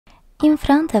In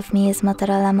front of me is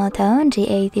Motorola Moto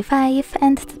G85,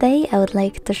 and today I would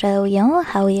like to show you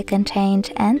how you can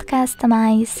change and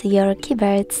customize your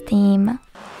keyboard's theme.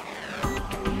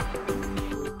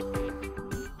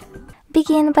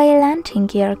 Begin by launching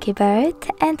your keyboard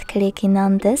and clicking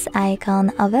on this icon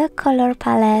of a color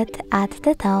palette at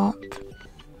the top.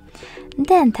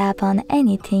 Then tap on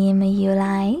any theme you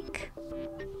like.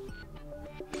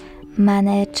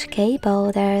 Manage key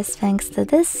borders thanks to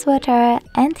this switcher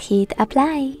and hit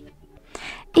apply.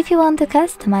 If you want to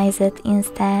customize it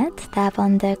instead, tap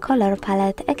on the color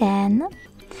palette again.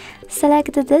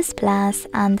 Select this plus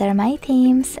under my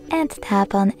themes and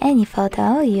tap on any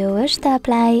photo you wish to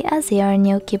apply as your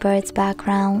new keyboard's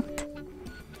background.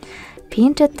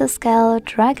 Pinch it to scale,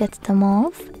 drag it to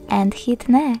move and hit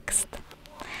next.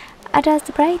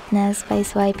 Adjust brightness by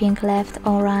swiping left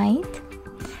or right.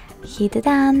 Hit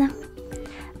done.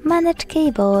 Manage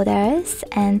key borders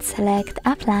and select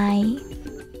apply.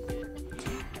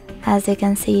 As you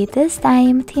can see, this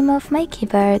time theme of my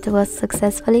keyboard was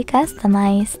successfully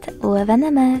customized with an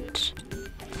image.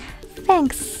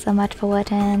 Thanks so much for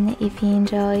watching. If you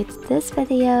enjoyed this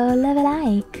video, leave a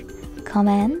like,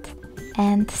 comment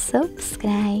and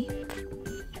subscribe.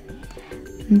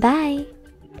 Bye!